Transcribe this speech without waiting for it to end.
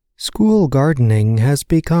School gardening has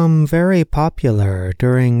become very popular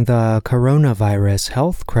during the coronavirus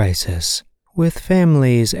health crisis, with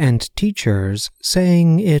families and teachers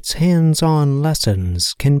saying its hands-on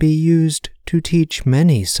lessons can be used to teach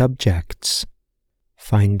many subjects.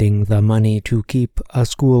 Finding the money to keep a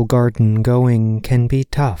school garden going can be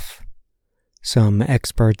tough. Some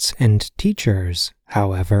experts and teachers,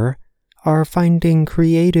 however, are finding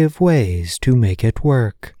creative ways to make it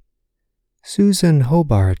work. Susan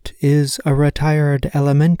Hobart is a retired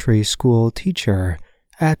elementary school teacher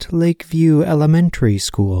at Lakeview Elementary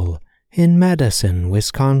School in Madison,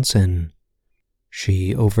 Wisconsin.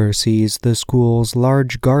 She oversees the school's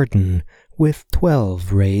large garden with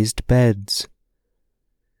 12 raised beds.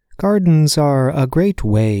 Gardens are a great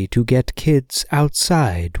way to get kids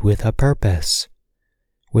outside with a purpose.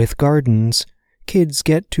 With gardens, kids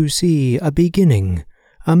get to see a beginning,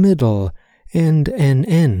 a middle, and an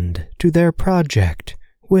end to their project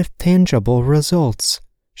with tangible results,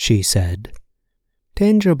 she said.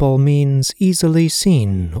 Tangible means easily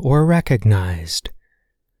seen or recognized.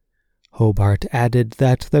 Hobart added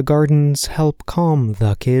that the gardens help calm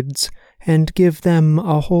the kids and give them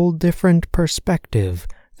a whole different perspective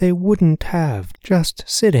they wouldn't have just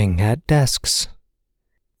sitting at desks.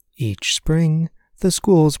 Each spring, the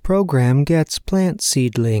school's program gets plant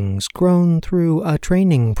seedlings grown through a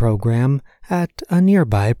training program at a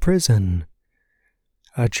nearby prison.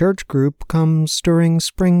 A church group comes during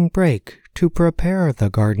spring break to prepare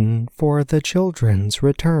the garden for the children's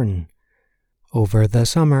return. Over the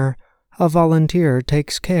summer, a volunteer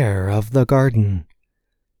takes care of the garden.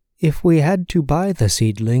 If we had to buy the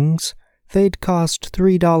seedlings, they'd cost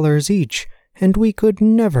 $3 each, and we could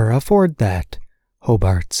never afford that,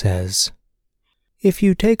 Hobart says. If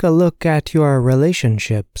you take a look at your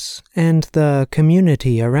relationships and the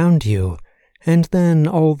community around you, and then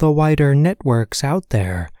all the wider networks out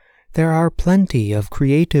there, there are plenty of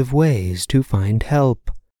creative ways to find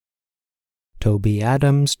help. Toby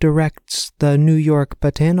Adams directs the New York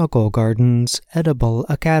Botanical Gardens Edible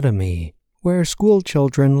Academy, where school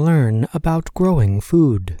children learn about growing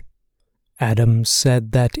food. Adams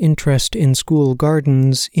said that interest in school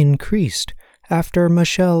gardens increased after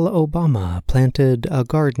Michelle Obama planted a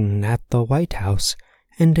garden at the White House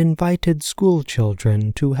and invited school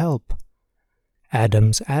children to help.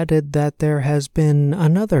 Adams added that there has been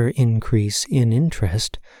another increase in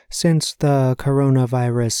interest since the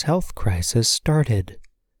coronavirus health crisis started.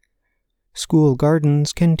 School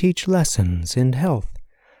gardens can teach lessons in health,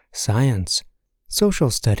 science, social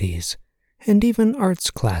studies, and even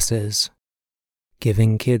arts classes.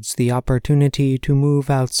 Giving kids the opportunity to move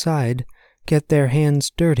outside, get their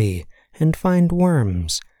hands dirty, and find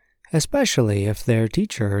worms, especially if their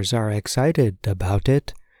teachers are excited about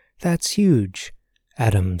it, that's huge,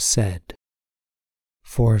 Adams said.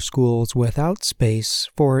 For schools without space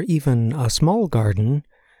for even a small garden,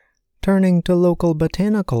 turning to local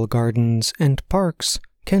botanical gardens and parks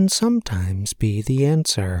can sometimes be the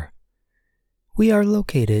answer. We are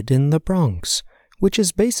located in the Bronx, which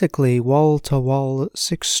is basically wall-to-wall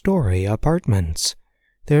 6-story apartments.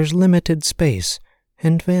 There's limited space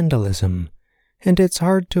and vandalism, and it's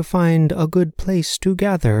hard to find a good place to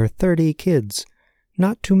gather 30 kids,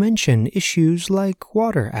 not to mention issues like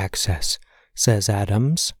water access, says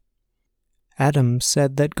Adams. Adams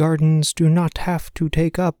said that gardens do not have to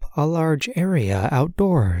take up a large area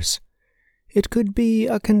outdoors. It could be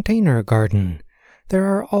a container garden. There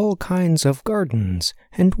are all kinds of gardens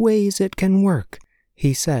and ways it can work,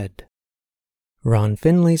 he said. Ron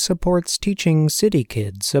Finley supports teaching city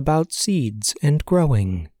kids about seeds and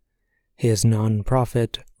growing. His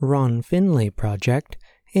nonprofit Ron Finley Project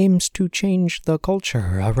aims to change the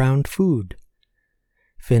culture around food.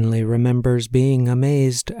 Finley remembers being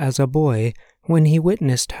amazed as a boy when he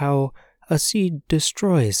witnessed how a seed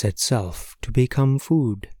destroys itself to become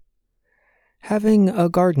food. Having a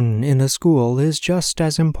garden in a school is just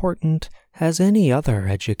as important as any other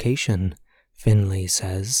education, Finley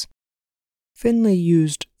says. Finley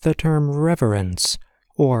used the term reverence,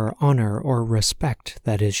 or honor or respect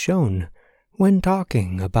that is shown, when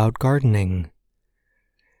talking about gardening.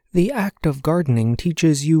 The act of gardening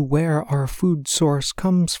teaches you where our food source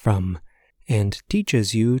comes from, and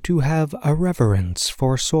teaches you to have a reverence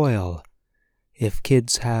for soil. If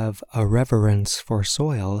kids have a reverence for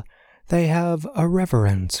soil, they have a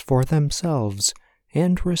reverence for themselves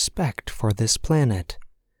and respect for this planet.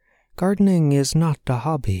 Gardening is not a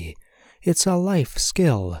hobby. It's a life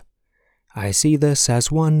skill. I see this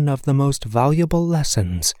as one of the most valuable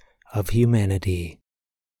lessons of humanity.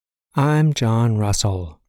 I'm John Russell.